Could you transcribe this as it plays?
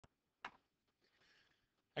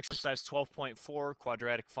Exercise 12.4,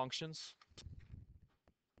 quadratic functions.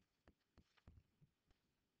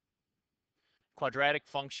 Quadratic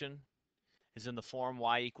function is in the form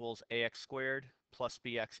y equals ax squared plus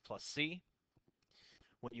bx plus c.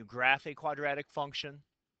 When you graph a quadratic function,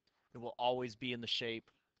 it will always be in the shape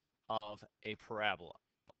of a parabola.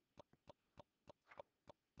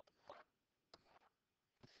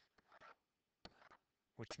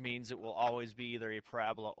 Which means it will always be either a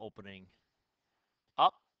parabola opening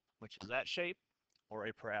up, which is that shape, or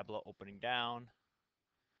a parabola opening down,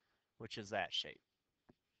 which is that shape.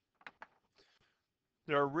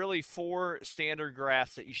 There are really four standard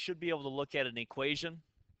graphs that you should be able to look at an equation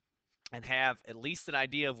and have at least an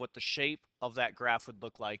idea of what the shape of that graph would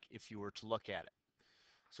look like if you were to look at it.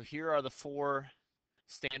 So here are the four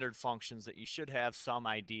standard functions that you should have some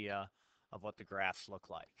idea of what the graphs look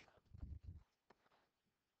like.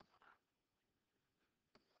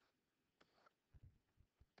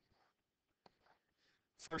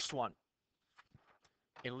 First one,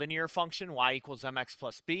 a linear function, y equals mx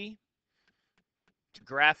plus b. To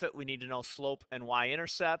graph it, we need to know slope and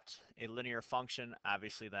y-intercept. A linear function,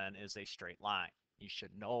 obviously, then is a straight line. You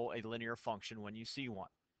should know a linear function when you see one.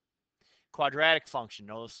 Quadratic function,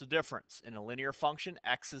 notice the difference. In a linear function,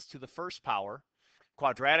 x is to the first power.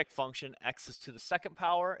 Quadratic function, x is to the second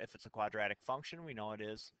power. If it's a quadratic function, we know it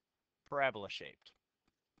is parabola-shaped.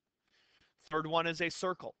 Third one is a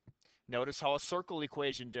circle. Notice how a circle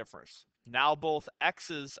equation differs. Now both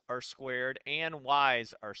x's are squared and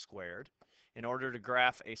y's are squared. In order to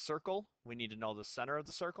graph a circle, we need to know the center of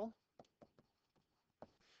the circle,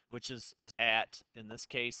 which is at, in this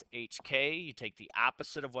case, hk. You take the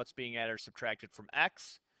opposite of what's being added or subtracted from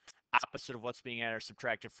x, opposite of what's being added or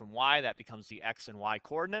subtracted from y. That becomes the x and y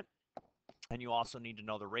coordinate. And you also need to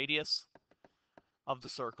know the radius of the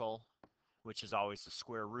circle, which is always the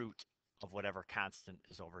square root of whatever constant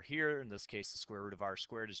is over here. In this case, the square root of r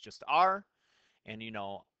squared is just r. And you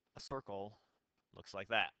know a circle looks like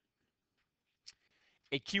that.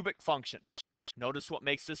 A cubic function. Notice what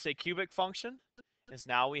makes this a cubic function is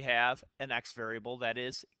now we have an x variable that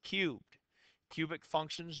is cubed. Cubic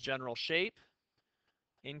functions, general shape,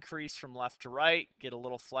 increase from left to right, get a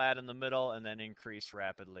little flat in the middle, and then increase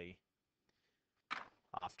rapidly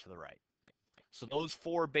off to the right. So those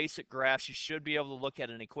four basic graphs, you should be able to look at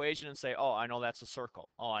an equation and say, oh, I know that's a circle.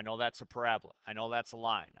 Oh, I know that's a parabola. I know that's a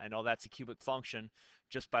line. I know that's a cubic function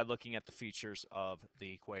just by looking at the features of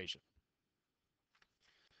the equation.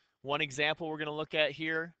 One example we're going to look at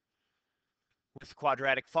here with the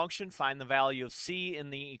quadratic function, find the value of c in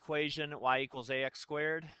the equation y equals ax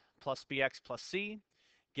squared plus bx plus c.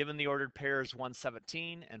 Given the ordered pairs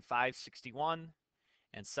 117 and 561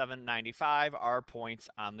 and 795 are points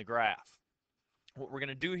on the graph. What we're going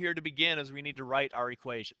to do here to begin is we need to write our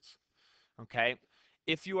equations. Okay?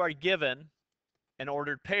 If you are given an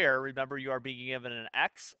ordered pair, remember you are being given an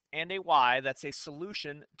x and a y, that's a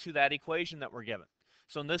solution to that equation that we're given.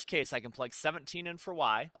 So in this case, I can plug 17 in for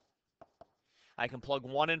y. I can plug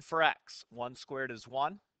 1 in for x. 1 squared is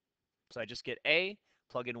 1. So I just get a,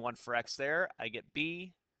 plug in 1 for x there. I get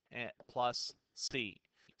b plus c.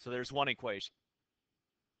 So there's one equation.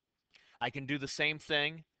 I can do the same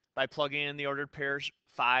thing by plugging in the ordered pairs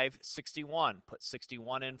 5, 61. Put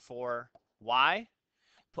 61 in for y.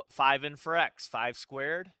 Put 5 in for x. 5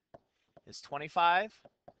 squared is 25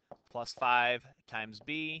 plus 5 times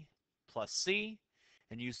b plus c.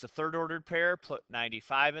 And use the third ordered pair, put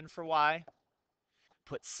 95 in for y,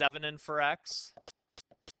 put 7 in for x,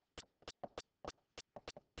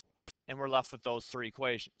 and we're left with those three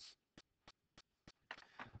equations.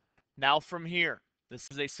 Now from here, this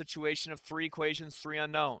is a situation of three equations, three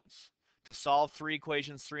unknowns. To solve three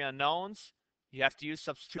equations, three unknowns, you have to use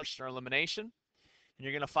substitution or elimination, and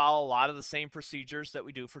you're going to follow a lot of the same procedures that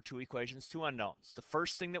we do for two equations, two unknowns. The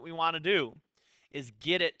first thing that we want to do is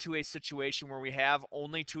get it to a situation where we have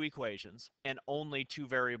only two equations and only two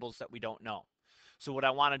variables that we don't know. So what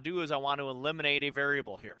I want to do is I want to eliminate a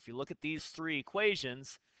variable here. If you look at these three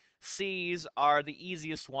equations, C's are the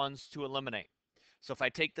easiest ones to eliminate. So if I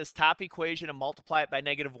take this top equation and multiply it by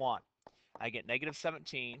 -1, I get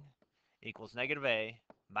 -17 equals -a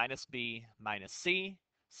minus b minus c.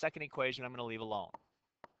 Second equation I'm going to leave alone.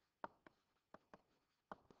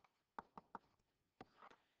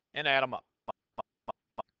 And add them up.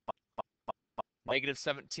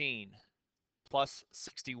 -17 plus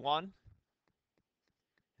 61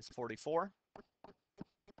 is 44.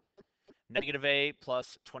 -a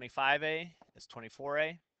plus 25a is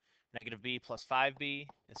 24a. -b plus 5b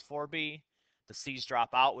is 4b. The c's drop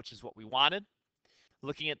out, which is what we wanted.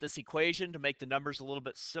 Looking at this equation to make the numbers a little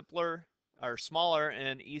bit simpler, or smaller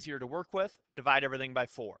and easier to work with, divide everything by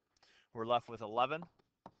 4. We're left with 11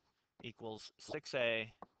 equals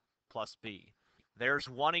 6a plus b. There's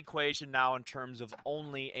one equation now in terms of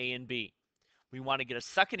only a and b. We want to get a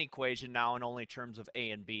second equation now in only terms of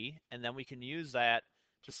a and b, and then we can use that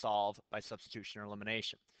to solve by substitution or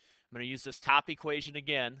elimination. I'm going to use this top equation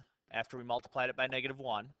again after we multiplied it by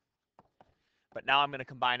 -1, but now I'm going to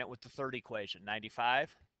combine it with the third equation.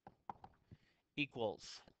 95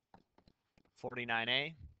 equals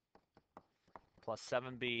 49a plus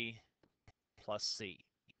 7b plus c.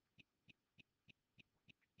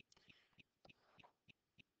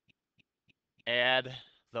 Add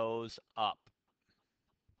those up.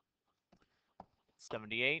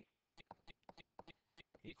 78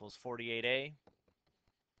 equals 48a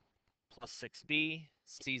plus 6b.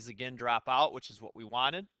 C's again drop out, which is what we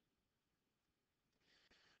wanted.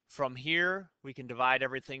 From here, we can divide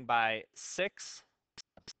everything by 6.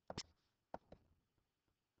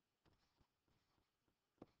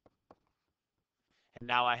 And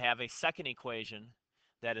now I have a second equation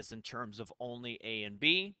that is in terms of only a and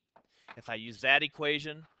b. If I use that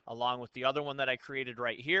equation along with the other one that I created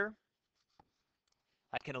right here,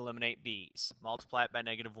 I can eliminate b's. Multiply it by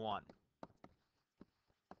 -1.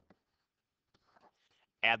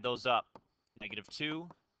 Add those up. -2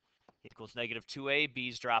 equals -2a.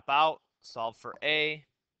 B's drop out. Solve for a.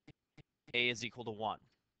 A is equal to 1.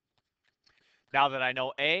 Now that I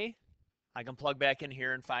know a, I can plug back in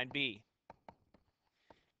here and find b.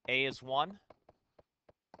 A is 1.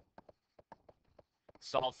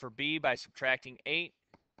 Solve for b by subtracting 8.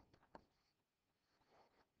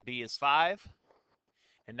 B is 5.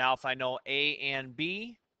 And now if I know a and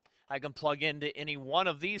b, I can plug into any one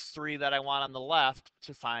of these three that I want on the left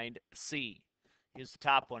to find c. Use the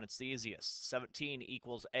top one, it's the easiest. 17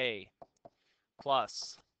 equals a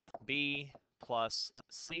plus b plus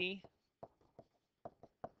c.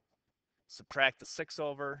 Subtract the 6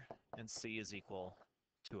 over, and c is equal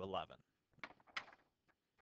to 11.